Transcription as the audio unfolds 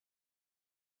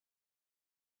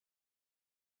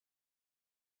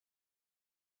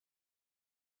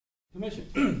commission.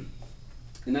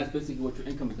 And that's basically what your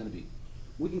income is gonna be.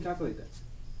 We can calculate that.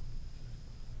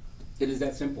 It is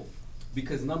that simple.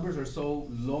 Because numbers are so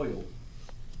loyal,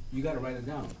 you gotta write it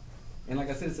down. And like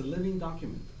I said, it's a living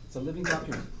document. It's a living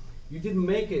document. You didn't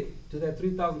make it to that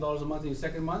 $3,000 a month in your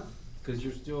second month, because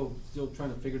you're still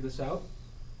trying to figure this out.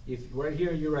 If right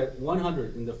here you're at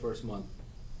 100 in the first month,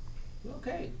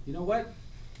 okay, you know what?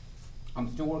 I'm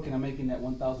still working on making that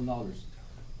 $1,000. So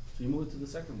you move it to the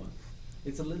second month.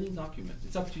 It's a living document.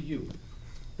 It's up to you.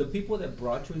 The people that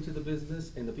brought you into the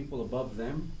business and the people above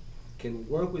them can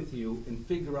work with you and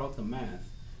figure out the math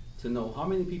to know how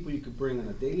many people you could bring on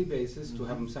a daily basis, to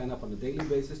have them sign up on a daily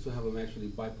basis, to have them actually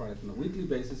buy product on a weekly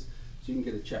basis, so you can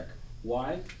get a check.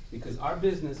 Why? Because our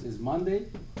business is Monday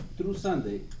through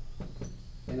Sunday,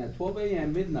 and at 12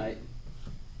 a.m. midnight,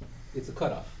 it's a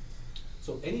cutoff.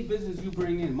 So any business you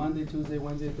bring in Monday, Tuesday,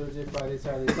 Wednesday, Thursday, Friday,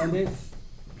 Saturday, Sunday,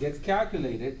 gets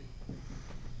calculated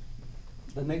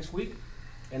the next week,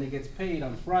 and it gets paid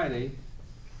on Friday,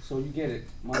 so you get it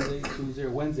Monday, Tuesday,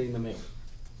 or Wednesday in the mail.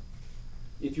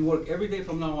 If you work every day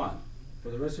from now on, for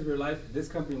the rest of your life, this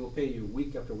company will pay you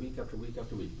week after week after week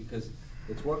after week, because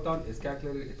it's worked on, it's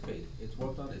calculated, it's paid. It's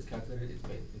worked on, it's calculated, it's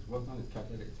paid. It's worked on, it's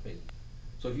calculated, it's paid.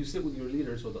 So if you sit with your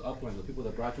leaders or the upline, the people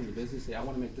that brought you into business, say, I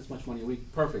want to make this much money a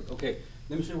week, perfect, okay,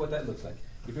 let me show you what that looks like.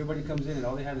 If everybody comes in and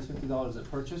all they have is $50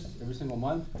 at purchase every single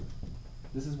month,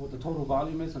 this is what the total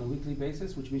volume is on a weekly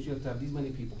basis, which means you have to have these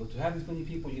many people. But to have this many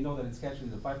people, you know that it's actually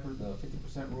the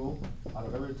 50% rule. Out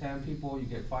of every 10 people, you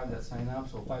get 5 that sign up,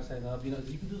 so 5 sign up. You know,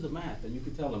 you can do the math, and you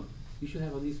can tell them, you should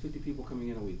have at least 50 people coming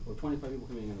in a week, or 25 people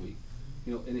coming in a week.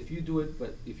 You know, and if you do it,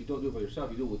 but if you don't do it by yourself,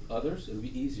 you do it with others, it'll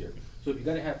be easier. So if you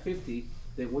gotta have 50,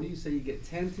 then what do you say you get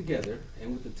 10 together,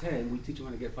 and with the 10, we teach them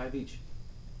how to get 5 each.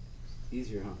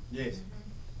 Easier, huh? Yes.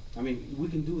 I mean, we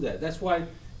can do that. That's why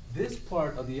this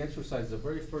part of the exercise, the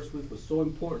very first week, was so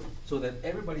important, so that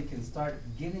everybody can start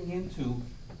getting into,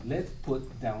 let's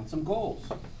put down some goals.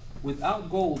 Without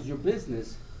goals, your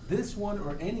business, this one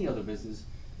or any other business,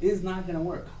 is not gonna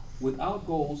work. Without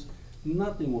goals,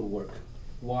 nothing will work.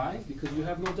 Why? Because you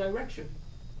have no direction.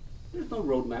 There's no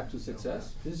roadmap to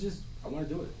success. It's just, I wanna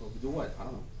do it. Well, do what? I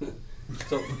don't know.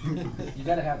 So, you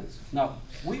gotta have this. Now,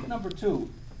 week number 2,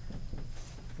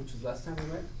 which is last time we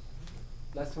met?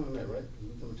 Last time we met, right?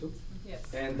 Week number 2?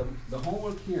 Yes. And the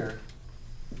homework here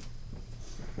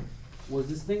was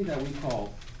this thing that we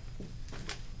call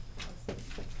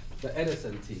the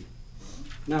Edison T.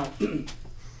 Now,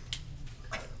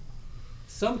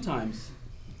 sometimes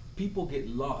people get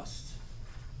lost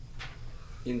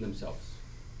in themselves.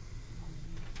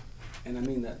 And I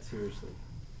mean that seriously.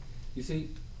 You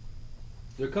see,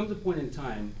 there comes a point in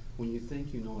time when you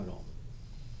think you know it all,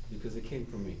 because it came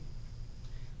from me.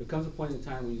 There comes a point in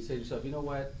time when you say to yourself, you know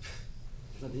what,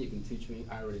 there's nothing you can teach me,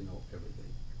 I already know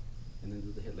everything. And then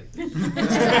do the head like this.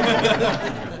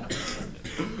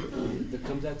 There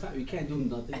comes that time, you can't do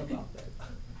nothing about that.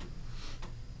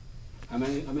 I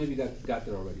maybe got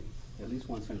there already, at least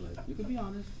once in your life. You can be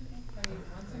honest.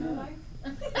 Once in your life?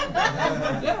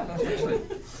 Yeah, seriously.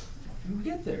 You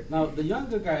get there. Now, the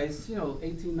younger guys, you know,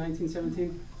 18, 19,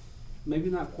 17, maybe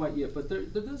not quite yet, but there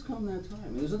does come that time.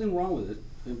 And there's nothing wrong with it.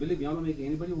 And believe me, I'm not making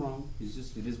anybody wrong. It's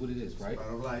just, it is what it is, right? It's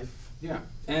part of life. Yeah.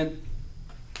 And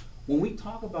when we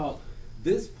talk about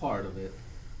this part of it,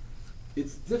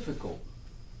 it's difficult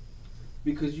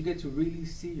because you get to really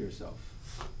see yourself.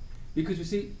 Because you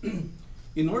see,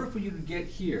 in order for you to get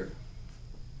here,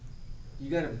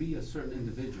 you gotta be a certain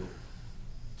individual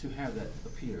to have that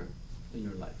appear in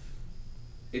your life.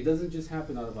 It doesn't just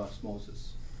happen out of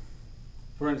osmosis.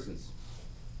 For instance,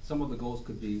 some of the goals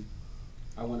could be,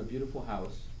 I want a beautiful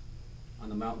house on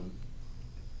the mountain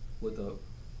with a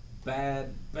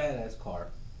badass car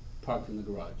parked in the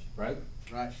garage, right?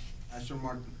 Right. Aston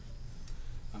Martin.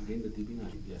 I'm getting the DB9,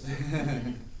 yes.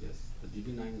 Yes, the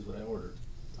DB9 is what I ordered,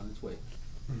 on its way.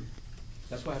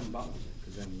 That's why I haven't bought one yet,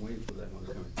 because I'm waiting for that one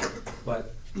to come.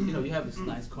 But, you know, you have this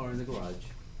nice car in the garage,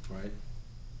 right?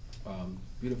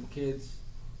 Beautiful kids,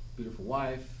 beautiful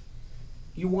wife.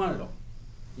 You want it all.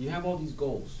 You have all these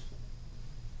goals.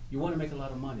 You want to make a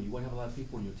lot of money. You want to have a lot of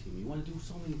people on your team. You want to do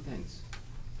so many things.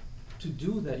 To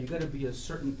do that, you got to be a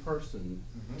certain person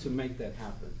to make that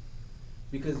happen.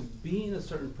 Because being a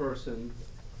certain person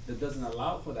that doesn't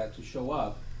allow for that to show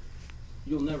up,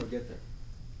 you'll never get there.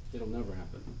 It'll never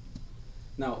happen.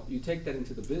 Now, you take that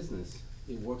into the business,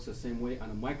 it works the same way on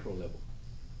a micro level.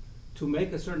 To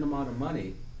make a certain amount of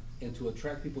money and to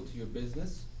attract people to your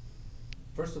business,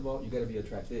 first of all, you got to be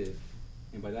attractive.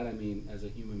 And by that I mean as a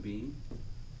human being.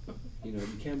 You know,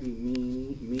 you can't be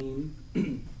mean,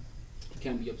 you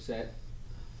can't be upset,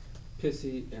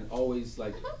 pissy, and always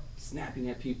like snapping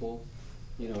at people,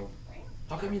 you know,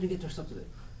 how come you didn't get your stuff today?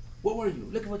 Where were you?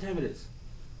 Look at what time it is.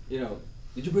 You know,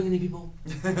 did you bring any people?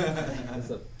 That's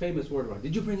a famous word around.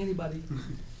 Did you bring anybody?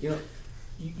 You know,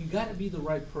 you gotta be the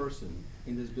right person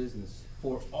in this business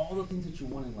for all the things that you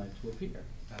want in life to appear.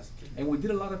 And we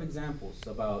did a lot of examples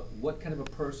about what kind of a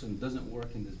person doesn't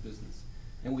work in this business.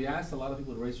 And we asked a lot of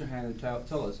people to raise their hand and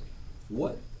tell us,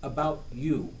 what about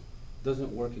you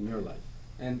doesn't work in your life?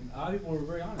 And a lot of people were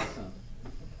very honest.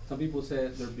 Some people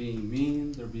said they're being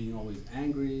mean, they're being always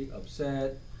angry,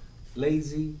 upset,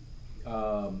 lazy.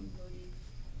 What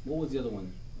was the other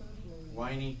one?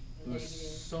 Whiny. There were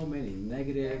so many.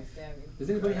 Negative. Does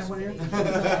anybody have one here? It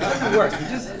doesn't work.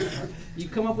 You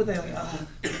come up with that.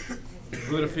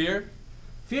 A little fear?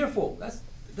 Fearful.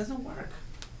 It doesn't work.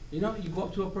 You know, you go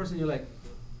up to a person, you're like,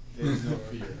 There's no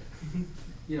fear.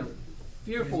 you know,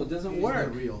 fearful. It doesn't It's work.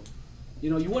 not real. You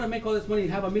know, you want to make all this money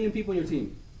and have 1 million people on your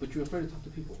team, but you're afraid to talk to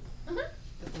people.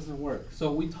 That doesn't work.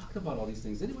 So we talked about all these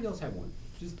things. Anybody else have one?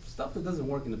 Just stuff that doesn't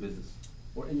work in the business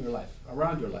or in your life,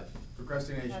 around your life.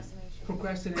 Procrastination.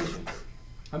 Procrastination.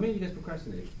 How many of you guys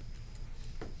procrastinate?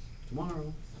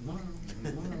 Tomorrow.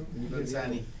 Good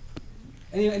Sani.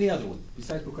 Any other one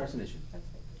besides procrastination?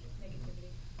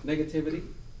 Negativity.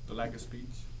 The lack of speech?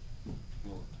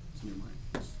 Well, it's in your mind.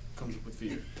 It comes up with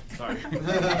fear. Sorry.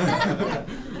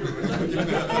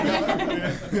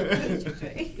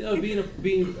 You know,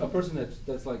 being a person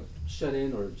that's like shut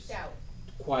in or just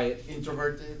quiet.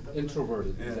 Introverted.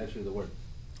 Introverted is Yeah. actually the word.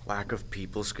 Lack of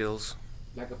people skills.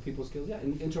 Lack of people skills, yeah.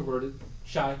 Introverted,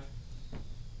 shy.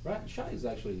 Right? Shy is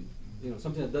actually, you know,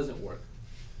 something that doesn't work.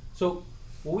 So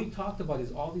what we talked about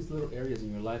is all these little areas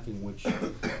in your life in which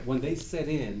when they set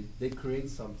in, they create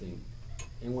something.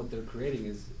 And what they're creating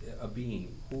is a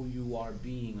being, who you are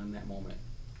being in that moment.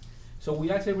 So we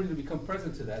asked everybody to become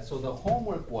present to that. So the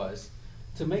homework was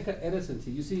to make an Edison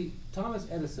tea. You see, Thomas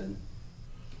Edison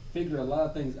figured a lot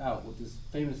of things out with this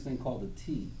famous thing called the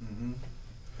tea. Mm-hmm.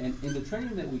 And in the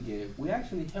training that we give, we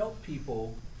actually help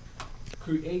people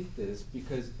create this,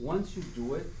 because once you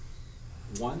do it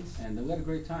once, and we had a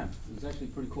great time. It was actually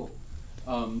pretty cool.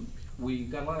 We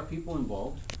got a lot of people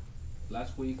involved.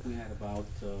 Last week we had about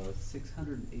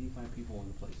 685 people in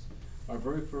the place. Our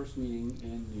very first meeting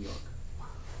in New York.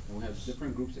 And we have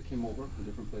different groups that came over from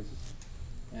different places.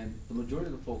 And the majority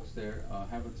of the folks there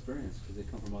have experience because they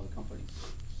come from other companies.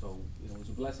 So, you know, it was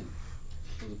a blessing.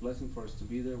 It was a blessing for us to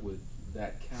be there with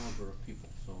that caliber of people.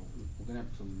 So we're gonna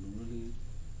have some really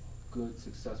good,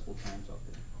 successful times out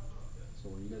there. So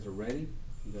when you guys are ready,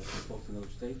 you guys some folks in other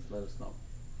states, let us know.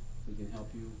 We can help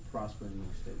you prosper in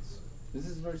your states. This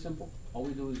is very simple. All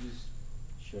we do is just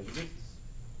share the business.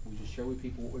 We just share with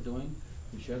people what we're doing.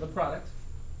 We share the product,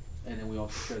 and then we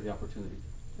also share the opportunity.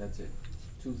 That's it.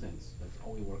 2 things. That's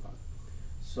all we work on.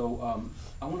 So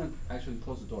I want to actually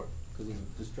close the door because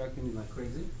it's distracting me like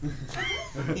crazy.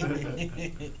 And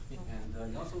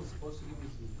you also was supposed to give me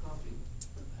some coffee.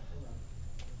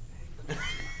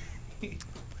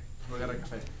 We got a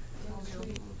cafe.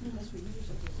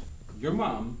 Your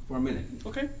mom for a minute.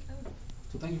 Okay.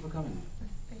 So thank you for coming.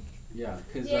 Yeah,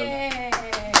 because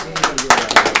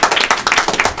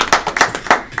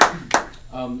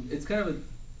it's kind of a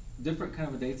different kind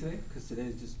of a day today, because today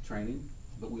is just training,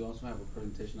 but we also have a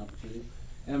presentation opportunity.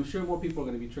 And I'm sure more people are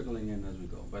going to be trickling in as we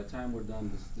go. By the time we're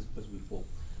done, this place will be full.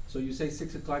 So you say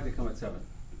 6 o'clock, they come at 7.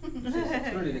 You say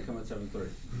 6:30, they come at 7:30.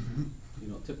 You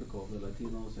know, typical of the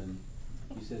Latinos, and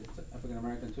you said African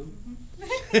American too?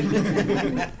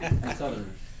 And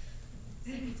Southerners.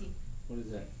 CPT, What is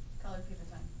that? colored people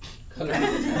time. Color.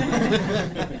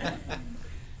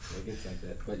 It gets like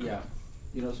that, but yeah,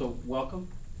 you know, so welcome.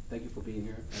 Thank you for being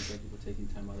here, and thank you for taking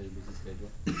time out of your busy schedule.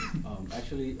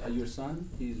 Actually, your son,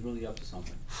 he's really up to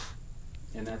something,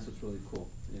 and that's what's really cool.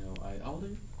 You know, how old are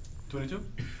you? 22?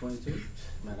 22?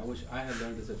 Man, I wish I had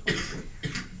learned this at 22.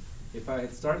 If I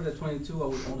had started at 22, I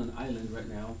would own an island right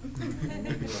now, and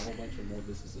maybe a whole bunch of more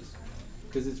businesses.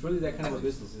 Because it's really that kind of a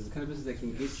business. It's the kind of business that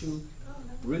can get you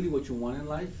really what you want in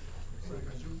life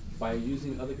by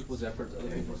using other people's efforts, other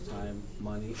people's time,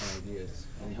 money, and ideas.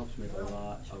 And it helps you make a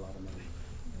lot of money.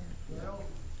 Yeah.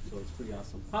 So it's pretty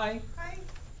awesome. Hi. Hi.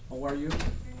 How are you? Good,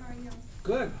 how are you?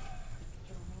 Good.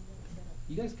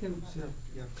 You guys can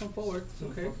come forward. It's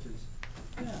okay.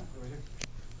 Yeah.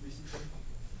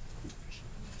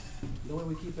 The way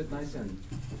we keep it nice and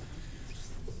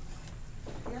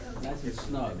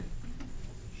snug.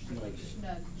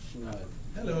 Snug.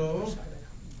 Hello.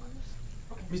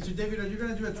 Mr. David, are you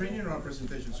going to do a training or a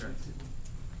presentation, sir?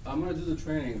 I'm gonna do the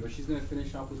training, but she's gonna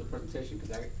finish off with the presentation,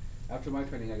 because after my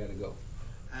training, I gotta go.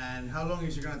 And how long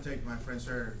is it going to take, my friend,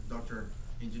 sir, doctor,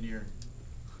 engineer?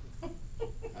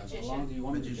 How long do you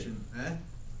want me to take? Magician, eh?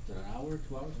 Is it an hour,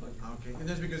 2 hours? Like? Okay, and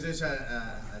that's because there's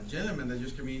a gentleman that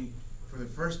just came in for the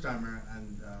first timer,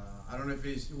 and I don't know if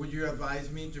he's, would you advise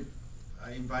me to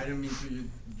invite him into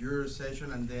your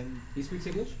session, and then He speaks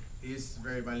English? he's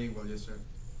very bilingual, yes sir.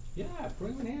 Yeah,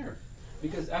 bring him in here.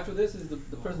 Because after this is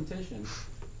the presentation.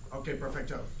 Okay,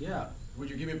 perfecto. Yeah, Would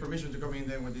you give me permission to come in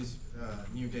then with these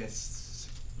new guests?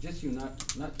 just you, not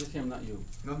just him, not you.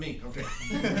 Not me, okay.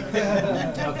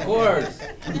 Of course.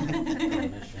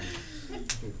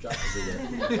 Your job to do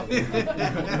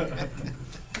that.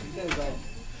 You guys all,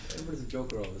 everybody's a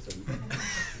joker all of a sudden.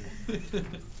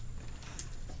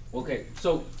 Okay,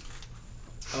 so,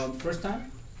 first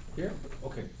time here?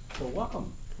 Okay, so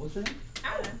welcome. What's your name?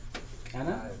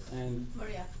 Anna and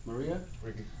Maria. Maria?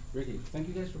 Ricky, thank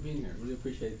you guys for being here. Really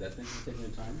appreciate that. Thank you for taking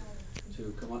the time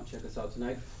to come out and check us out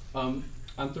tonight.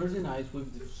 On Thursday nights, we've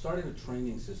started a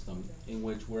training system in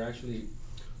which we're actually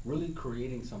really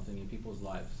creating something in people's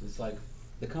lives. It's like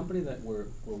the company that we're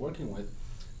working with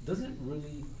doesn't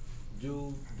really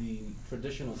do the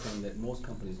traditional thing that most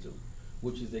companies do,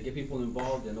 which is they get people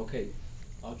involved and okay,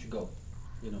 out you go.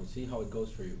 You know, see how it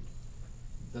goes for you.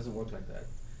 It doesn't work like that.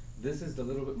 This is a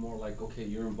little bit more like, okay,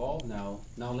 you're involved now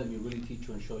let me really teach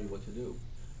you and show you what to do.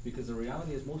 Because the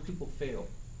reality is most people fail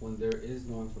when there is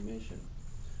no information.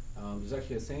 There's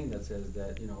actually a saying that says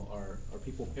that, you know, our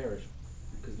people perish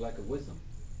because of lack of wisdom.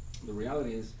 The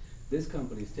reality is this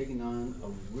company is taking on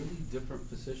a really different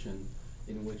position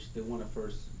in which they want to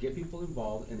first get people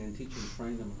involved and then teach and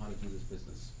train them on how to do this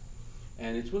business.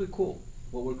 And it's really cool.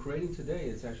 What we're creating today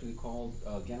is actually called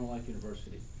Gano Life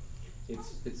University.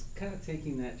 It's kind of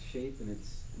taking that shape, and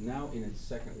it's now in its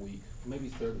second week, maybe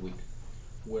third week,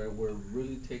 where we're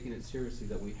really taking it seriously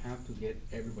that we have to get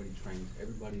everybody trained,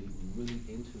 everybody really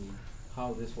into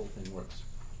how this whole thing works.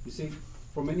 You see,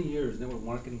 for many years, network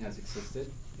marketing has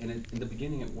existed, and in the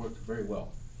beginning it worked very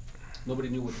well. Nobody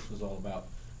knew what this was all about.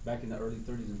 Back in the early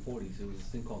 30s and 40s, there was this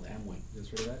thing called Amway. You guys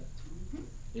heard of that?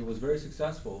 It was very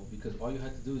successful because all you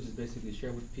had to do is just basically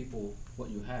share with people what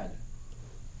you had,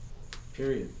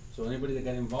 period. So anybody that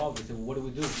got involved, they said, well, what do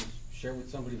we do? Just share with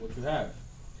somebody what you have.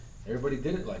 Everybody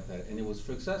did it like that, and it was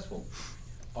successful.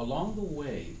 Along the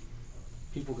way,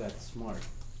 people got smart.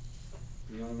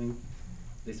 You know what I mean?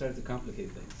 They started to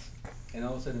complicate things. And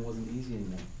all of a sudden, it wasn't easy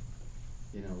anymore.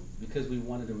 You know, because we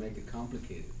wanted to make it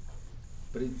complicated.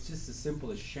 But it's just as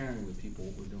simple as sharing with people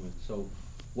what we're doing. So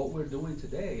what we're doing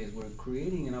today is we're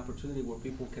creating an opportunity where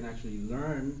people can actually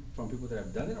learn from people that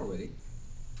have done it already,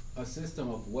 a system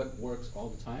of what works all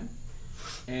the time,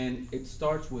 and it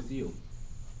starts with you.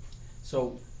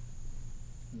 So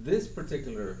this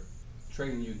particular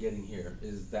training you're getting here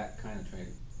is that kind of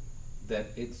training, that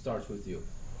it starts with you.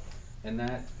 And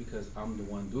that's because I'm the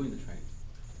one doing the training.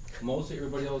 Mostly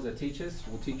everybody else that teaches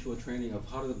will teach you a training of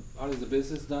how does the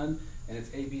business done, and it's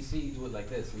ABC, you do it like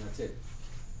this, and that's it.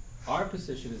 Our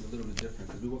position is a little bit different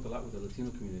because we work a lot with the Latino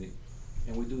community,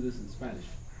 and we do this in Spanish,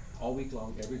 all week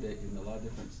long, every day, in a lot of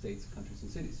different states, countries,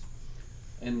 and cities.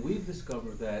 And we've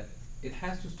discovered that it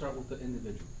has to start with the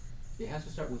individual. It has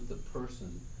to start with the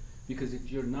person, because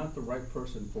if you're not the right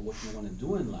person for what you want to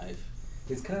do in life,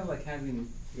 it's kind of like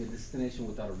having a destination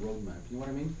without a roadmap. You know what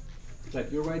I mean? It's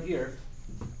like you're right here,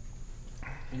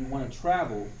 and you want to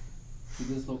travel to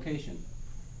this location.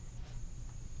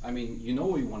 I mean, you know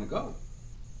where you want to go.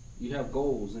 You have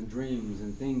goals and dreams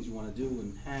and things you want to do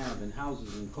and have, and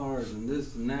houses and cars and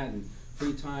this and that and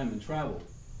free time and travel.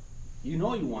 You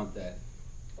know you want that.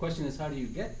 The question is, how do you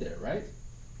get there, right?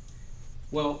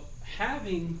 Well,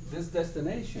 having this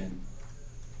destination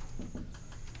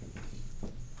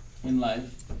in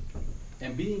life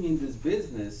and being in this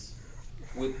business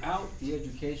without the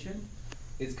education,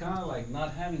 it's kind of like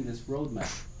not having this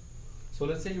roadmap. So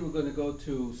let's say you were going to go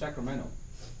to Sacramento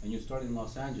and you start in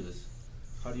Los Angeles.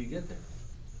 How do you get there?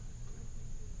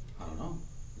 I don't know.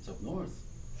 It's up north.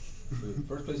 The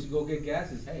first place you go get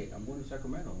gas is, hey, I'm going to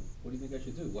Sacramento. What do you think I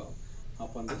should do? Well,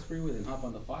 hop on this freeway, then hop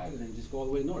on the 5, and then just go all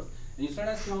the way north. And you start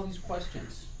asking all these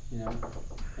questions, you know,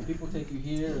 and people take you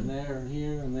here and there and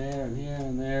here and there and here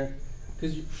and there,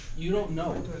 because you don't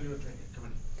know.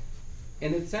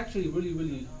 And it's actually really,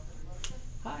 really,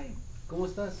 hi, ¿cómo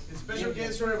estás? Special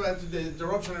guest, sorry about the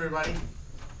interruption, everybody.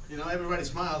 You know, everybody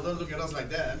smile, don't look at us like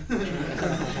that. Come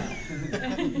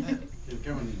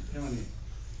on in, come on in.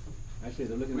 Actually,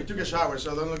 they're looking We at took a shower,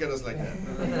 so don't look at us like that.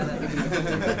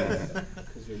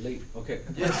 because you're late. Okay.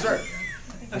 Yes, sir.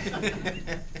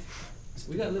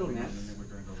 We got little naps.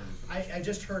 I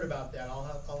just heard about that,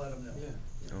 I'll let them know.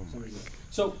 Yeah. Oh my God.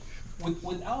 So,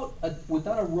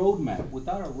 without a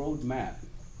roadmap,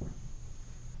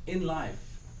 in life,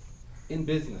 in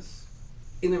business,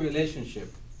 in a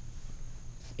relationship,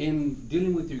 in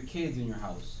dealing with your kids in your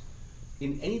house,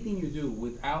 in anything you do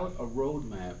without a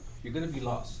roadmap, you're gonna be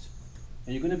lost.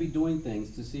 And you're gonna be doing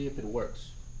things to see if it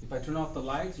works. If I turn off the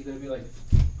lights, you're gonna be like,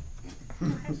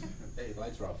 hey, the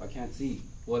lights are off, I can't see.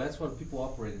 Well, that's what people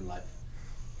operate in life.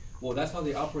 Well, that's how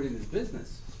they operate in this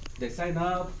business. They sign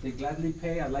up, they gladly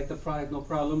pay, I like the product, no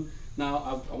problem.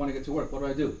 Now I wanna get to work,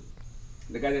 what do?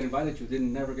 The guy that invited you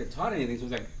didn't never get taught anything, so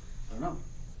he's like, I don't know,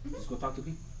 just go talk to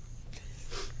people.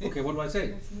 Okay, what do I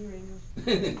say?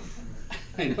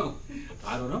 I know,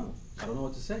 I don't know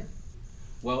what to say.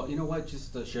 Well, you know what,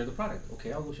 just share the product.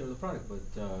 Okay, I'll go share the product, but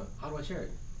how do I share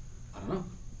it? I don't know,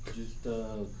 just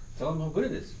tell them how good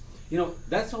it is. You know,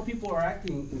 that's how people are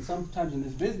acting sometimes in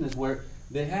this business where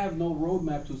they have no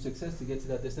roadmap to success to get to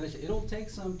that destination. It'll take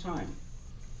some time,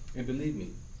 and believe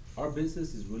me, our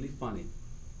business is really funny.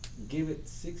 Give it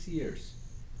 6 years.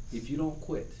 If you don't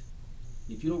quit,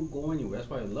 if you don't go anywhere, that's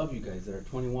why I love you guys that are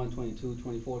 21, 22,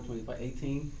 24, 25,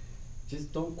 18.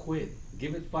 Just don't quit.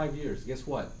 Give it 5 years. Guess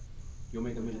what? You'll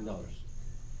make $1 million.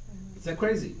 Is that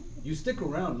crazy? You stick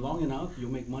around long enough,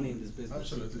 you'll make money in this business.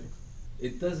 Absolutely.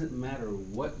 It doesn't matter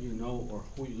what you know or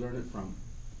who you learn it from.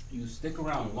 You stick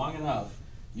around long enough,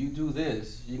 you do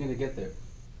this, you're gonna get there.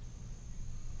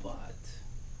 But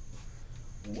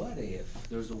what if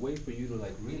there's a way for you to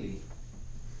like really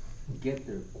get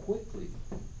there quickly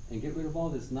and get rid of all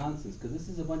this nonsense? Because this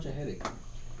is a bunch of headache.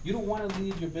 You don't want to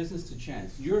leave your business to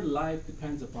chance. Your life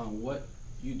depends upon what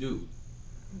you do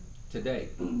today,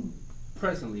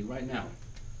 presently, right now.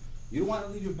 You don't want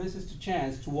to leave your business to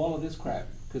chance to all of this crap.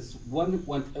 Because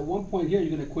at one point here you're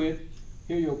gonna quit,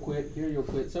 here you'll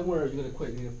quit, somewhere you're gonna quit,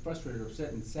 and you're frustrated,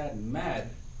 upset, and sad, and mad.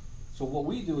 So what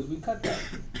we do is we cut that.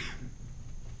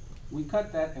 We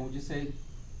cut that and we just say,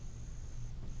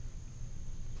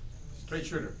 Straight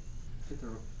shooter.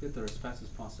 get there as fast as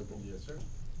possible. Yes, sir.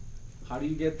 How do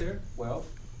you get there? Well,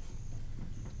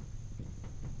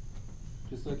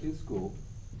 just like in school,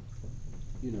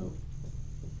 you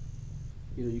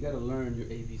gotta learn your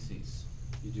ABCs.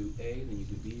 You do A, then you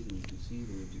do B, then you do C,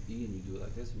 then you do E, and you do it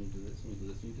like this, and you do this, and you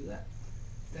do this, and you do that.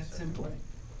 That's simple.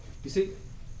 You see,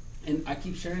 and I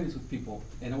keep sharing this with people,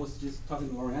 and I was just talking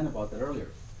to Lorianne about that earlier.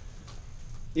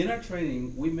 In our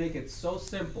training, we make it so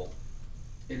simple.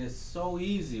 It is so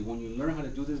easy when you learn how to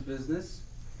do this business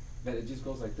that it just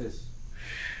goes like this.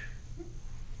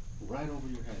 Right over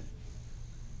your head.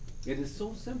 It is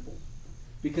so simple.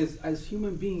 Because as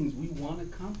human beings, we want to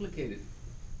complicate it.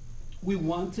 We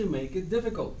want to make it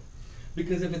difficult.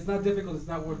 Because if it's not difficult, it's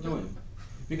not worth doing.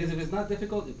 Because if it's not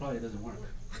difficult, it probably doesn't work.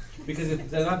 Because if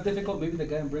it's not difficult, maybe the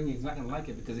guy I'm bringing is not going to like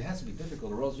it because it has to be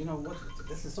difficult, or else, you know what,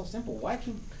 this is so simple. Why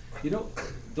can't,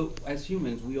 as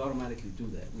humans, we automatically do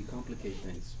that. We complicate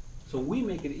things. So we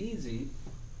make it easy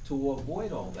to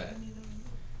avoid all that.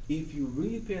 If you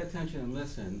really pay attention and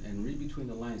listen and read between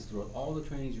the lines throughout all the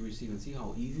trainings you receive and see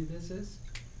how easy this is,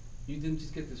 you didn't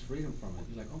just get this freedom from it.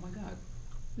 You're like, oh my God,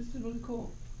 this is really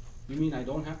cool. You mean I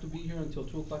don't have to be here until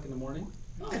 2 o'clock in the morning?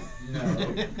 No.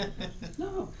 No.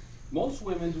 No. Most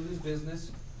women do this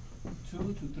business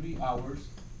 2 to 3 hours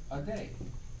a day.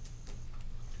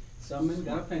 Some men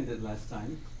got offended last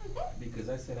time because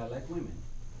I said I like women.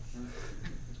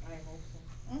 I hope so.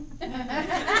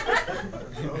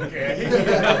 Okay.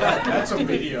 That's a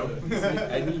video.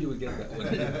 I knew you would get that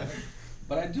one.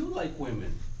 But I do like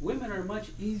women. Women are much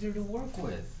easier to work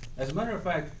with. As a matter of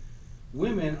fact,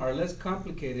 women are less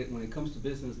complicated when it comes to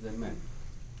business than men.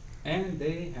 And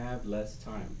they have less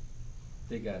time.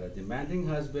 They got a demanding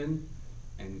husband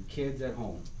and kids at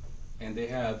home. And they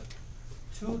have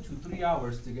 2 to 3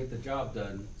 hours to get the job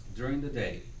done during the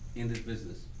day in this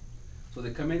business. So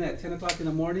they come in at 10 o'clock in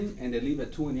the morning and they leave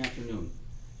at 2 in the afternoon.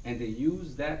 And they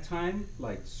use that time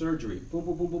like surgery. Boom,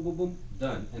 boom, boom, boom, boom, boom,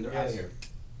 done. And they're out of here.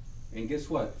 And guess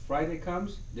what? Friday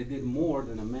comes, they did more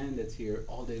than a man that's here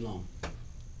all day long.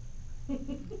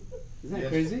 Isn't that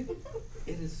crazy?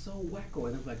 It is so wacko.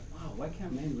 And I'm like, wow, why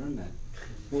can't men learn that?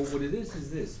 Well, what it is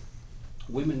this.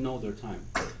 Women know their time.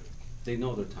 They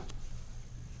know their time.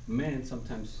 Men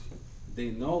sometimes,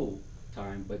 they know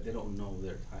time, but they don't know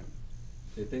their time.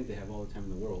 They think they have all the time in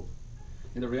the world.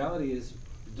 And the reality is,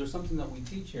 there's something that we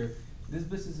teach here. This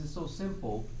business is so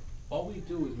simple. All we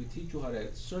do is we teach you how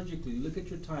to surgically look at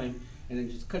your time and then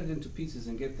just cut it into pieces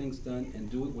and get things done and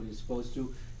do it when you're supposed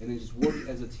to, and then just work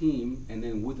as a team, and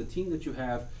then with the team that you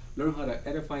have, learn how to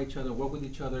edify each other, work with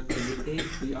each other, create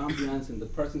the ambiance and the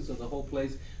presence of the whole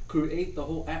place, create the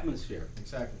whole atmosphere.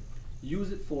 Exactly.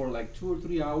 Use it for like 2 or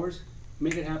 3 hours,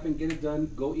 make it happen, get it done,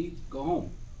 go eat, go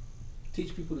home.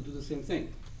 Teach people to do the same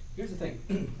thing. Here's the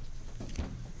thing.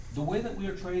 The way that we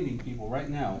are training people right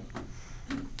now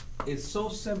It's so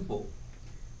simple.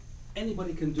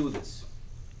 Anybody can do this.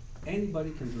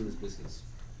 Anybody can do this business.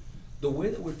 The way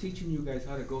that we're teaching you guys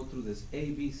how to go through this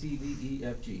A, B, C, D, E,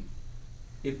 F, G.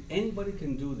 If anybody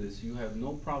can do this, you have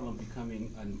no problem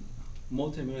becoming a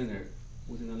multimillionaire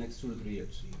within the next 2 to 3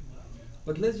 years.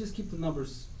 But let's just keep the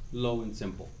numbers low and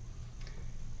simple.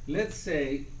 Let's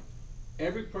say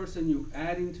every person you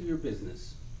add into your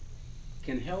business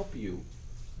can help you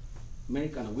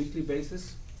make on a weekly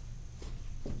basis,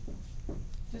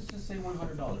 let's just say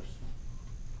 $100.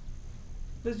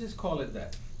 Let's just call it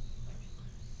that.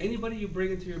 Anybody you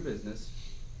bring into your business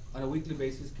on a weekly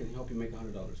basis can help you make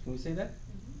 $100. Can we say that?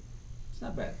 It's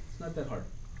not bad. It's not that hard.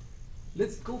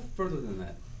 Let's go further than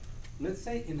that. Let's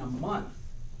say in a month,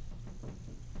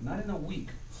 not in a week,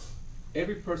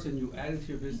 every person you add into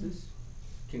your business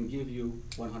can give you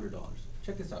 $100.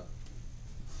 Check this out.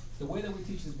 The way that we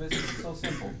teach this business is so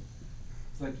simple.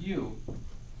 It's like you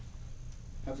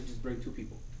have to just bring 2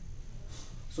 people.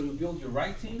 So you build your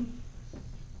right team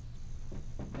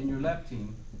and your left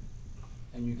team,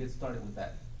 and you get started with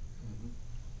that.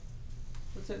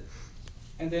 That's it.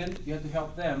 And then you have to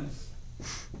help them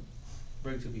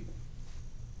bring 2 people.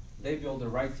 They build their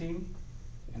right team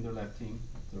and their left team,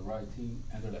 their right team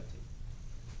and their left team.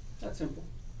 That's simple.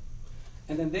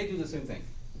 And then they do the same thing.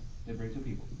 They bring 2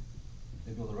 people.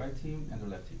 They build the right team and their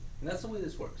left team. And that's the way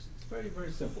this works. It's very,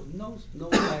 very simple. No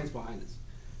science behind this.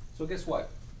 So guess what?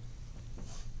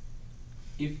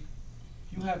 If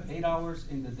you have 8 hours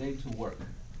in the day to work,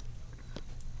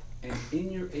 and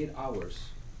in your 8 hours,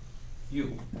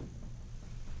 you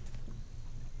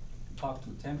talk to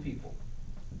 10 people,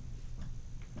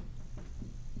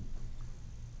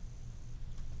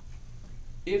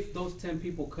 if those 10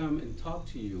 people come and talk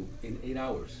to you in 8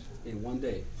 hours, in one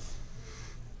day,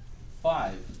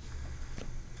 5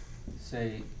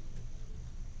 say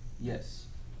yes.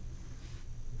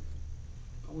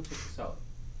 I want to check this out.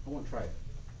 I want to try it.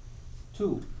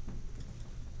 2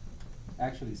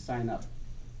 actually sign up.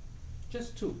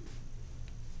 Just 2.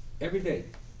 Every day.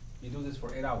 You do this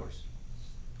for 8 hours.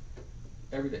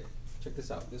 Every day. Check this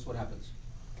out. This is what happens.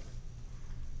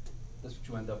 That's what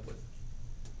you end up with.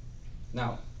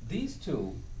 Now, these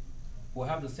 2 will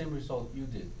have the same result you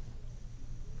did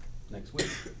next week.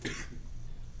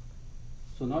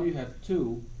 So now you have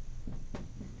 2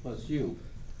 plus you,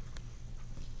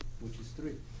 which is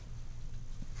 3.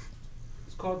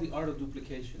 It's called the art of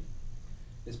duplication.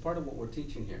 It's part of what we're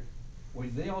teaching here, where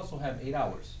they also have 8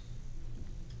 hours,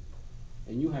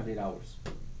 and you have 8 hours.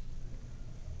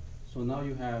 So now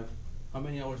you have, how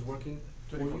many hours working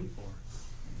for you?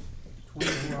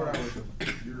 24 hours of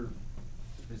your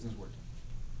business working.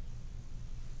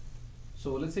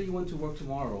 So let's say you went to work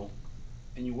tomorrow,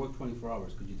 and you work 24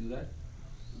 hours. Could you do that?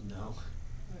 No.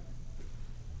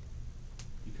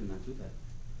 You could not do that.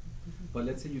 But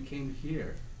let's say you came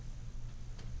here,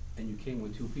 and you came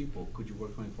with 2 people. Could you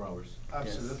work 24 hours?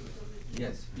 Absolutely.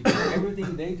 Yes, because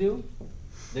everything they do,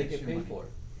 they get paid for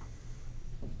it.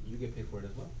 You get paid for it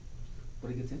as well.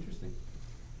 But it gets interesting,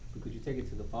 because you take it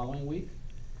to the following week.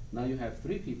 Now you have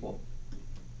 3 people,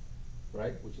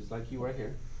 right, which is like you right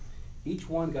here. Each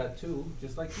one got 2,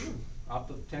 just like you, out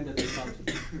of 10 that they talked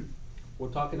to. We're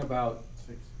talking about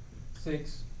 6.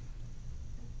 It's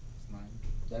 9.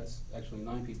 That's actually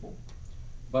 9 people.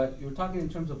 But you're talking in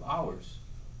terms of hours.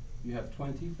 You have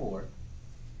 24,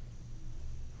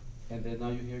 and then now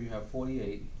you here you have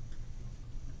 48.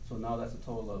 So now that's a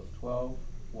total of 12,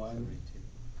 1,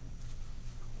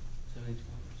 72 hours.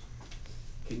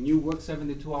 Can you work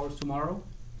 72 hours tomorrow?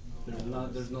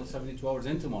 There's no 72 hours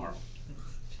in tomorrow.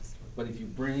 But if you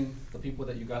bring the people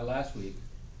that you got last week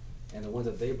and the ones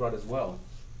that they brought as well,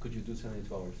 could you do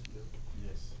 72 hours?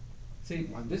 Yes. See,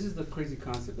 this is the crazy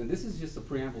concept, and this is just a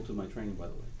preamble to my training, by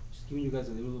the way. Just giving you guys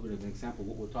a little bit of an example of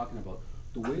what we're talking about.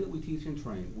 The way that we teach and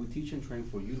train, we teach and train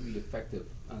for you to be effective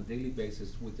on a daily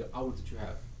basis with the hours that you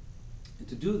have. And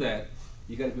to do that,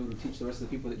 you gotta be able to teach the rest of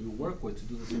the people that you work with to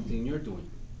do the same thing you're doing.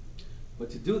 But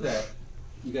to do that,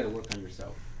 you gotta work on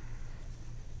yourself.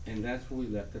 And that's where we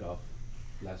left it off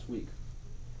last week.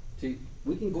 See,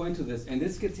 we can go into this, and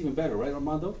this gets even better, right,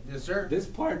 Armando? Yes, sir. This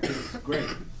part is great.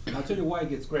 And I'll tell you why it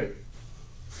gets great.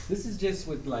 This is just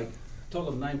with like a total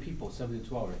of 9 people,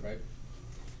 72 hours, right?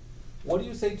 What do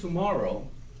you say tomorrow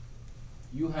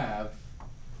you have,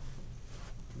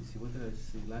 let me see, what did I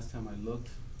see? Last time I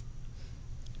looked,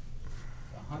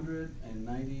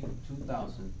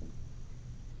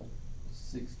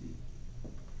 192,060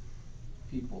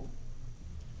 people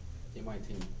in my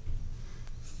team.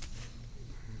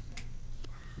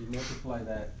 You multiply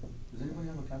that. Does anybody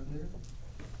have a calculator?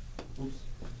 Oops.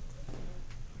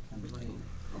 Times 8.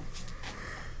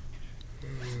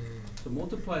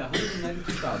 multiply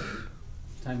 192,000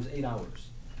 times 8 hours.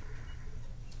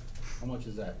 How much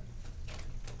is that?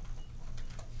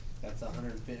 That's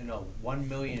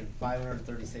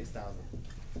 1,536,000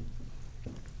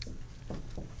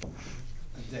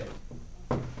 a day.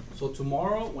 So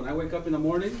tomorrow, when I wake up in the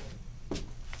morning,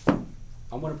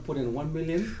 I'm gonna put in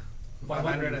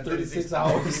 1,536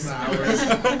 hours.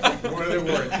 What are they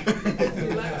worth?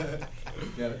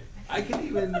 I can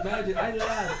even imagine, I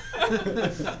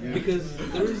laugh. Because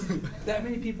there's that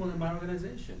many people in my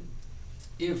organization.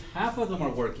 If half of them are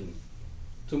working,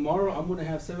 tomorrow I'm gonna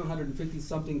have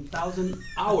 750-something thousand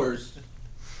hours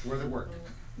Worth of work.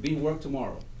 being worked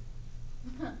tomorrow.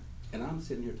 And I'm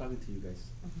sitting here talking to you guys.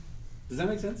 Does that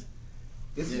make sense?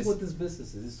 This is Yes. what this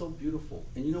business is. It's so beautiful.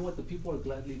 And you know what? The people are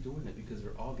gladly doing it because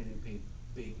they're all getting paid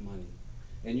big money.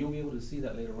 And you'll be able to see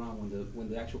that later on when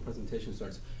the actual presentation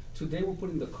starts. Today we're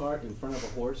putting the cart in front of a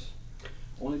horse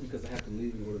only because I have to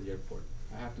leave and go to the airport.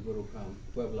 I have to go to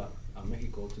Puebla,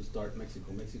 Mexico to start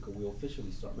Mexico. Mexico will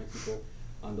officially start Mexico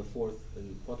on the 4th,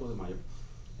 4 de Mayo.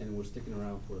 And we're sticking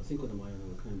around for the 5 de Mayo and then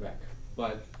we're coming back.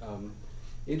 But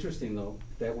interesting though,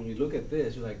 that when you look at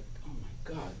this, you're like, oh my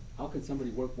God, how can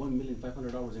somebody work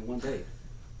 1,500,000 hours in one day?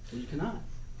 Well, you cannot.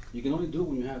 You can only do it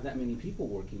when you have that many people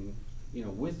working,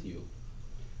 with you.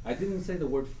 I didn't say the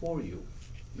word for you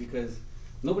because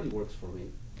nobody works for me.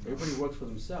 Everybody works for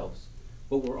themselves.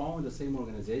 But we're all in the same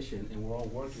organization and we're all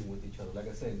working with each other. Like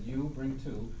I said, you bring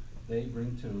 2, they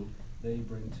bring 2, they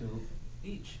bring 2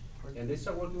 each. And they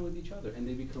start working with each other and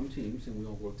they become teams and we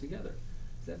all work together.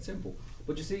 It's that simple.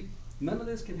 But you see, none of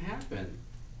this can happen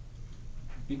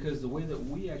because the way that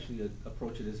we actually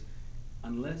approach it is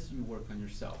unless you work on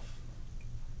yourself.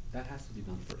 That has to be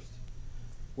done first.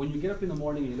 When you get up in the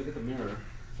morning and you look at the mirror,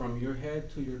 from your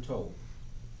head to your toe,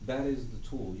 that is the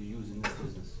tool you use in this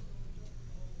business.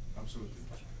 Absolutely.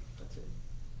 That's it.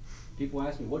 People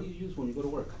ask me, what do you use when you go to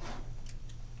work?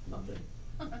 Nothing.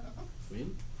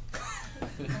 Really?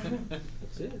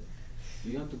 That's it.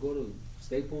 You have to go to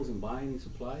Staples and buy any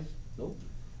supplies? Nope.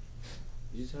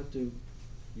 You just have to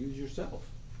use yourself.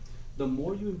 The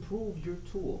more you improve your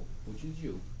tool, which is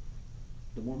you,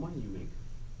 the more money you make.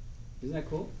 Isn't that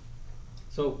cool?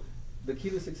 So the key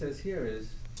to success here is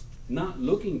not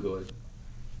looking good,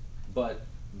 but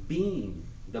being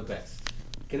the best.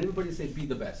 Can everybody say be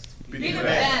the best? Be the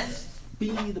best. Be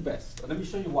the best. Let me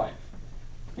show you why.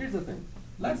 Here's the thing.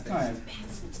 Last time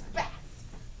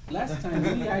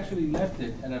we actually left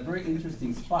it at a very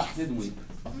interesting spot, didn't we?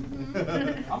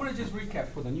 I'm gonna just recap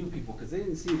for the new people because they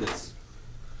didn't see this.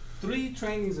 3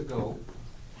 trainings ago,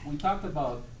 we talked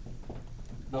about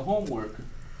the homework,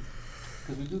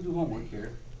 because we do homework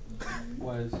here,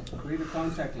 was create a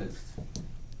contact list.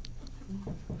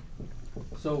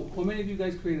 So, how many of you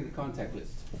guys created a contact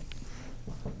list?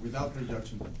 Without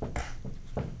reduction.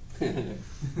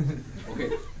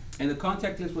 Okay, and the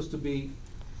contact list was to be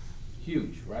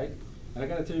huge, right? And I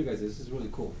gotta tell you guys, this is really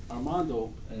cool.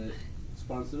 Armando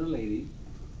sponsored a lady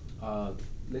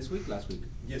last week?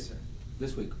 Yes, sir.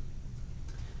 This week.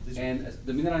 This And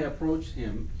the minute I approached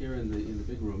him here in the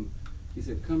big room, he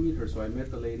said, come meet her. So I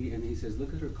met the lady and he says,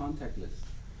 look at her contact list.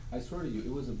 I swear to you,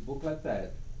 it was a book like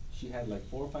that. She had like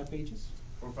 4 or 5 pages.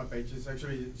 4 or 5 pages.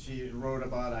 Actually, she wrote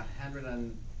about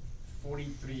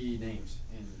 143 names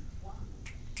in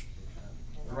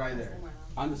right there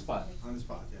On the spot. on the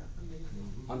spot. Yeah.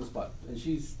 On the spot. And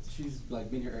she's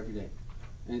like been here every day.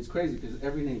 And it's crazy because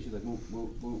every name she's like, move,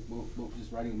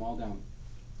 just writing them all down.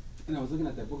 And I was looking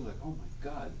at that book like, oh my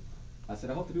God. I said,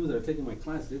 I hope the people that are taking my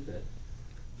class did that.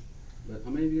 But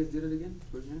how many of you guys did it again?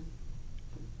 Raise your hand.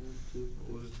 1, 2,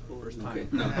 3, 4. First Okay. time.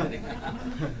 No, I'm kidding.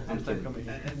 I'm kidding.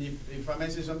 And if I may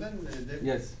say something,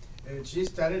 Yes. She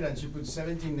started and she put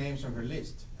 17 names on her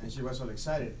list, and she was all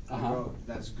excited. I go,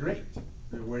 that's great.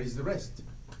 Where is the rest?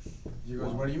 She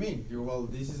goes, what do you mean? You go, well,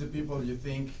 this is the people you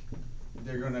think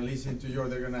they're gonna listen to you, or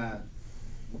that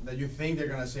you think they're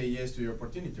gonna say yes to your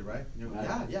opportunity, right? You go,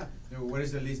 Right. yeah. You go, where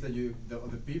is the list that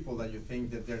of the people that you think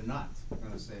that they're not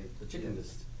gonna say? The chicken yes?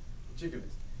 list. Chicken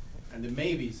list. And the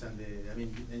maybes and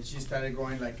and she started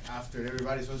going like after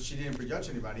everybody, so she didn't prejudge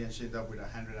anybody, and she ended up with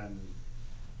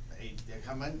 108.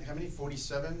 How many?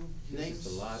 47 names. It's a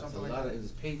lot. It's a Something like lot. that. It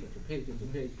was page after page after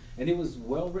page, and it was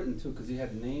well written too, because he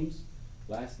had names,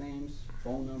 last names,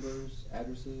 phone numbers,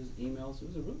 addresses, emails. It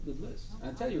was a really good list.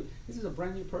 And I tell you, this is a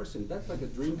brand new person. That's like a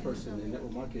dream person in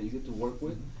network marketing you get to work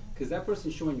with, because that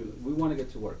person's showing you, we want to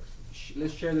get to work.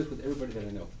 Let's share this with everybody that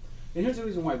I know. And here's the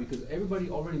reason why, because everybody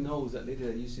already knows that lady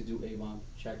that used to do Avon,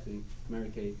 Shakti, Mary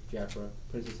Kay, Jafra,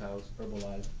 Princess House,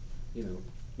 Herbalife,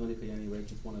 Monica Yani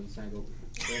Reiki, one of the Sango.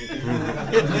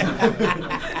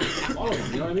 All of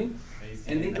them, you know what I mean?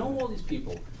 And they know all these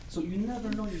So you never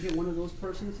know, you get one of those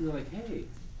persons, and they're like, hey,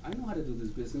 I know how to do this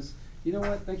business. You know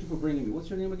what, thank you for bringing me. What's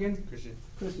your name again? Christian.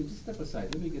 Christian, just step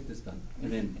aside, let me get this done.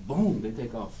 And then, boom, they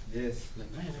take off. Yes. Like,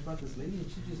 man, I brought this lady and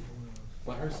she just,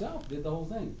 by herself, did the whole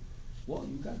thing. Well,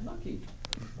 you got lucky.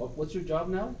 What's your job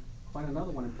now? Find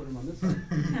another one and put him on this side.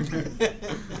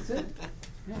 That's it.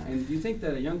 Yeah, and do you think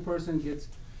that a young person gets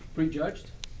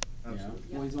prejudged? Absolutely.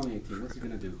 Yeah. Well, he's only 18, what's he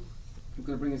gonna do? He's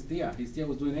gonna bring his tia. His tia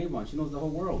was doing A1, she knows the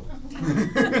whole world. You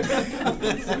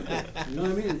know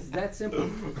what I mean? It's that simple.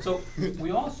 So,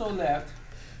 we also left,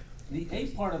 the A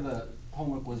part of the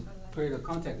homework was create a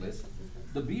contact list.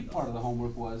 The B part of the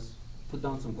homework was put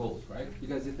down some goals, right? You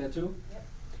guys did that too? Yep.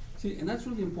 See, and that's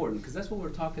really important, because that's what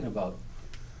we're talking about.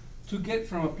 To get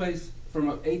from a place, from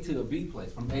a A to a B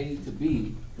place, from A to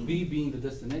B, B being the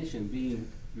destination, being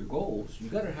your goals, you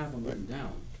gotta have them written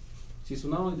down. See, so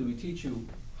not only do we teach you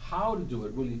how to do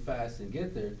it really fast and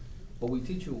get there, but we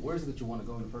teach you where is it that you wanna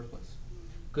go in the first place.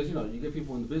 Because, you know, you get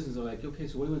people in the business, they're like, okay,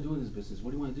 so what do you wanna do in this business?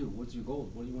 What do you wanna do? What's your goal?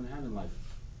 What do you wanna have in life?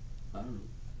 I don't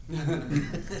know.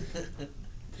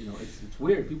 You know, it's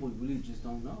weird, people really just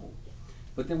don't know.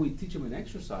 But then we teach them an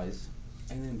exercise,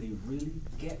 and then they really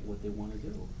get what they wanna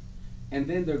do. And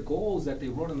then their goals that they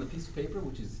wrote on the piece of paper,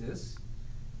 which is this,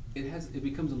 it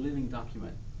becomes a living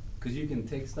document. Cause you can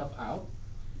take stuff out,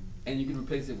 and you can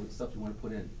replace it with stuff you wanna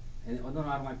put in. And, oh, no,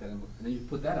 I don't like that, and then you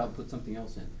put that out, put something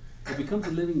else in. It becomes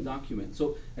a living document.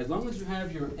 So as long as you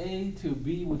have your A to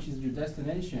B, which is your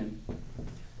destination,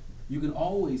 you can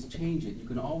always change it,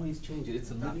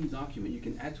 It's a living document, you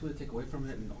can add to it, take away from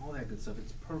it, and all that good stuff,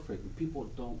 it's perfect, and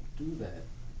people don't do that.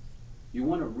 You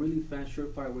want a really fast,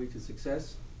 surefire way to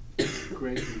success,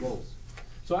 create some goals.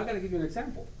 So I gotta give you an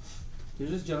example.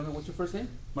 Here's this gentleman, what's your first name?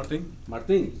 Martin?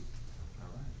 Martin. All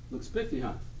right. Looks spiffy,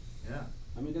 huh? Yeah.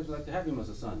 How many guys would like to have him as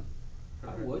a son? I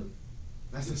Perfect. would.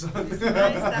 That's the song. Mom's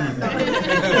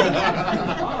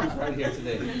right here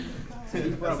today. So he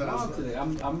brought That's mom awesome. today.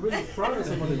 I'm really proud of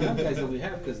some of the young guys that we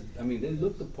have, because, I mean, they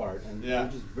look the part, and Yeah.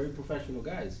 they're just very professional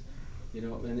guys. You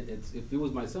know, and it's, if it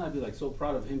was my son, I'd be like so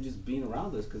proud of him just being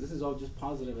around us, because this is all just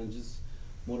positive and just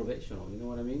motivational, you know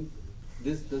what I mean?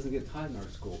 This doesn't get taught in our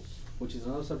schools, which is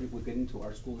another subject we get into.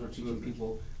 Our schools are teaching Absolutely.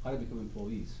 people how to become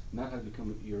employees, not how to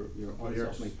become your own Yes.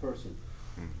 self-made person.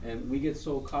 And we get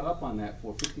so caught up on that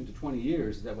for 15 to 20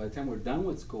 years that by the time we're done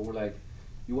with school, we're like,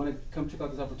 you wanna come check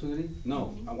out this opportunity?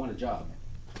 No, I want a job.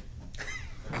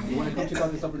 You wanna come check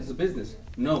out this opportunity, it's a business?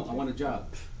 No, I want a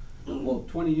job. Well,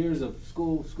 20 years of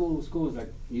school is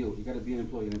like, you gotta be an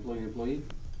employee.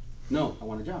 No, I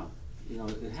want a job. You know,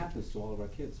 it happens to all of our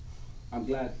kids. I'm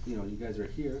glad, you know, you guys are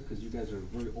here, because you guys are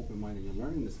very open-minded, you're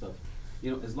learning this stuff.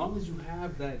 You know, as long as you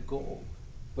have that goal,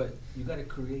 but you gotta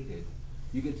create it.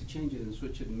 You get to change it and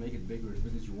switch it and make it bigger, as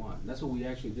big as you want. And that's what we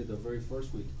actually did the very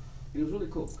first week. And it was really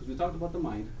cool, because we talked about the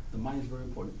mind. The mind is very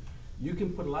important. You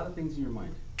can put a lot of things in your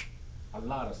mind. A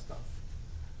lot of stuff.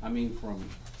 I mean, from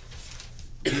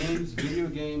games, video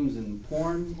games, and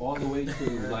porn, all the way to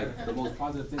like the most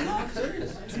positive thing. No, I'm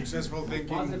serious. Successful thinking.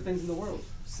 Positive things in the world.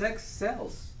 Sex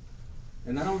sells.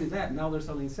 And not only that, now they're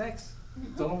selling sex.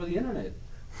 It's all over the internet.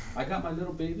 I got my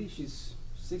little baby, she's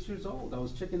 6 years old. I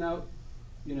was checking out,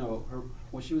 you know,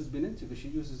 what she was been into, because she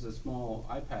uses a small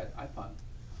iPod.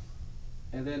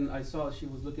 And then I saw she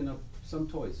was looking up some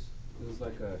toys. It was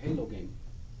like a Halo game.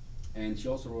 And she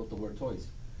also wrote the word toys.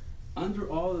 Under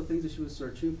all the things that she was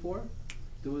searching for,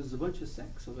 there was a bunch of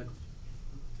sex. I was like,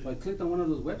 so I clicked on one of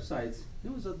those websites,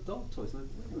 it was adult toys. I'm like,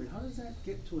 wait a minute, how does that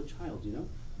get to a child, you know?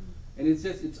 And it's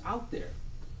just, it's out there.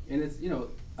 And it's, you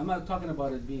know, I'm not talking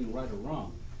about it being right or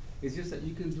wrong. It's just that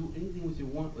you can do anything what you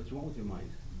want with your mind.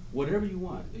 Whatever you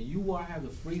want. And you have the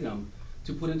freedom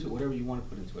to put into whatever you want to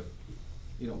put into it.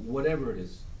 You know, whatever it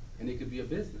is. And it could be a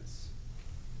business.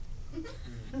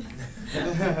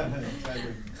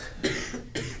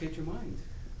 Educate your mind.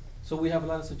 So we have a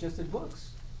lot of suggested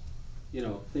books. You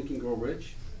know, Think and Grow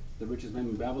Rich, The Richest Man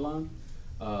in Babylon,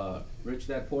 Rich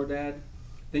Dad, Poor Dad,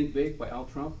 Think Big by Donald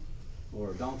Trump.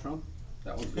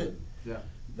 That one's good. Yeah.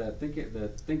 The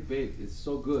Think Big is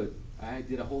so good. I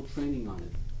did a whole training on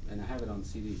it, and I have it on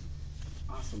CD.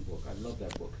 Awesome book. I love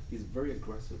that book. He's very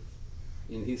aggressive,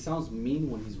 and he sounds mean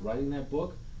when he's writing that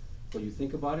book, but you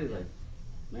think about it, like,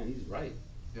 man, he's right.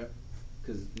 Yep.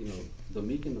 Because you know, the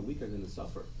meek and the weak are going to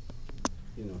suffer.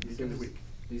 You know, Meek and the weak.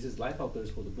 He says life out there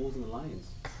is for the bulls and the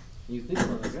lions. And you think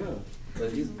about it, like, yeah,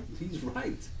 but he's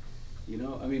right. You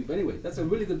know, I mean, but anyway, that's a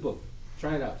really good book.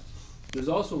 Try it out. There's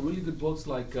also really good books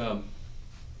like The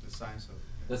Science of.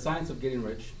 The Science of Getting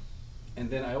Rich. And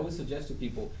then I always suggest to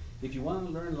people, if you want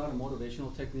to learn a lot of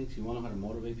motivational techniques, you want to know how to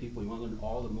motivate people, you want to learn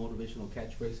all the motivational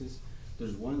catchphrases,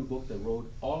 there's one book that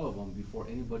wrote all of them before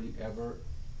anybody ever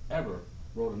ever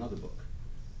wrote another book.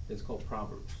 It's called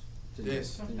Proverbs. It's in,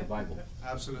 Yes. it's in your Bible.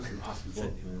 Absolutely. It's an awesome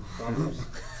book, man. Proverbs.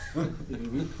 If you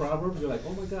read Proverbs, you're like,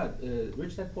 oh my God,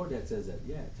 Rich Dad Poor Dad says that.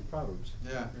 Yeah, it's in Proverbs.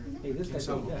 Yeah. Hey, this guy says,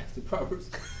 Solomon. yeah, it's in Proverbs.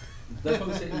 That's what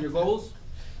we say in your goals.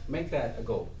 Make that a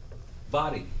goal.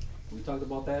 Body. We talked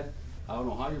about that. I don't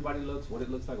know how your body looks, what it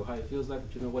looks like, or how it feels like,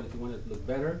 but you know what? If you want it to look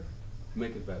better,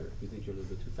 make it better. If you think you're a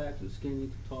little bit too fat, too skinny,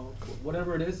 too tall,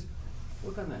 whatever it is,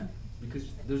 work on that. Because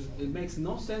it makes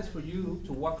no sense for you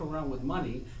to walk around with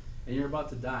money and you're about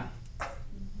to die.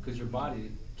 Because your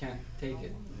body can't take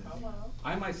it.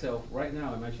 I myself, right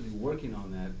now, I'm actually working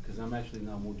on that because I'm actually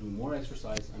now doing more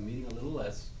exercise, I'm eating a little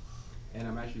less, and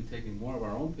I'm actually taking more of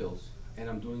our own pills. And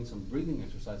I'm doing some breathing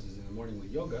exercises in the morning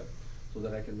with yoga so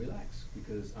that I can relax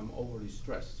because I'm overly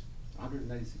stressed.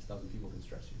 196,000 people can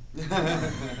stress you.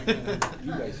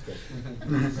 You guys stress me.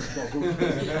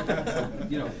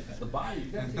 You know, the body,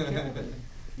 you gotta take care of it.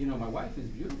 You know, my wife is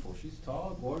beautiful. She's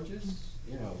tall, gorgeous,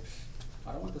 you know.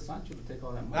 I don't want the Sancho to take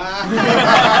all that money.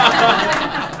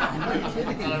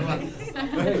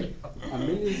 Hey,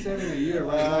 $1,700,000 a year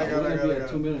right now. We're gonna be at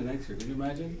 $2 million next year. Can you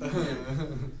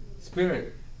imagine?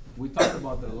 Spirit. We talked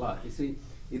about that a lot. You see,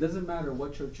 it doesn't matter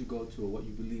what church you go to or what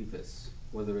you believe is,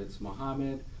 whether it's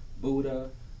Muhammad, Buddha,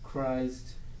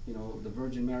 Christ, you know, the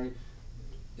Virgin Mary.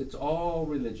 It's all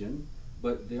religion,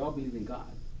 but they all believe in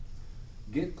God.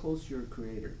 Get close to your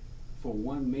Creator for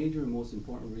one major and most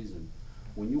important reason.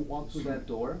 When you walk through that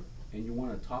door and you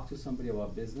want to talk to somebody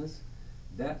about business,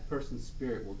 that person's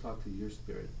spirit will talk to your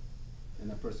spirit. And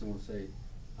that person will say,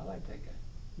 I like that guy.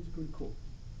 He's pretty cool.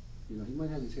 You know, he might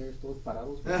have his hair todos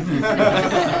parados.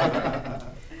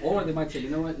 Or they might say, you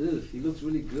know what, ugh, he looks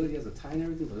really good, he has a tie and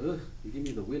everything, but ugh, you give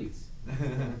me the willies.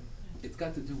 It's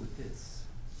got to do with this.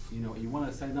 You know, you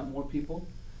want to sign up more people,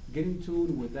 get in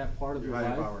tune with that part of your Higher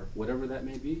life, power. whatever that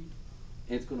may be,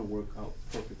 and it's going to work out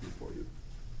perfectly for you.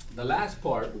 The last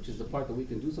part, which is the part that we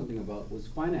can do something about, was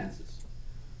finances.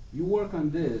 You work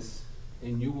on this,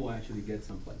 and you will actually get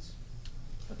someplace.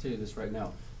 I'll tell you this right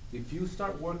now. If you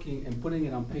start working and putting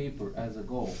it on paper as a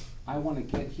goal, I want to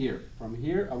get here. From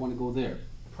here, I want to go there.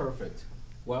 Perfect.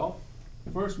 Well,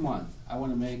 first month, I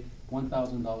want to make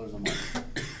 $1,000 a month.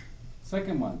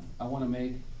 Second month, I want to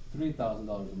make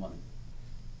 $3,000 a month.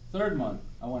 Third month,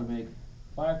 I want to make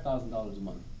 $5,000 a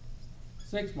month.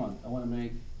 6th month, I want to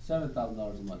make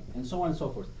 $7,000 a month, and so on and so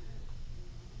forth.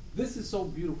 This is so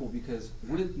beautiful because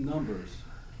with numbers,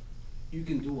 you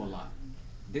can do a lot.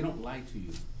 They don't lie to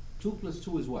you. 2 plus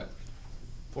 2 is what?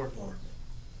 4.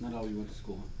 Not all you went to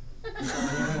school,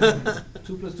 huh?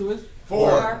 2 plus 2 is?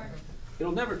 4.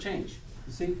 It'll never change.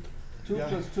 You see, 2 Yeah.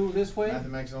 plus 2 this way,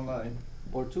 Mathematics don't lie.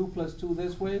 or 2 plus 2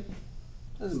 this way,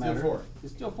 doesn't Still matter. 4.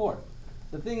 It's still 4.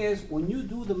 The thing is, when you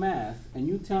do the math and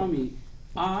you tell me,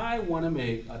 I want to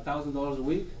make $1,000 a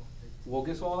week, well,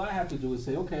 guess all I have to do is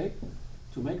say, okay,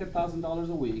 to make $1,000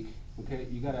 a week, okay,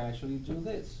 you got to actually do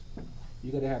this.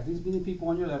 You got to have these many people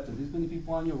on your left and these many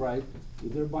people on your right.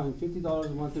 If they're buying $50 a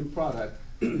month in product,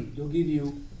 they'll give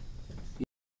you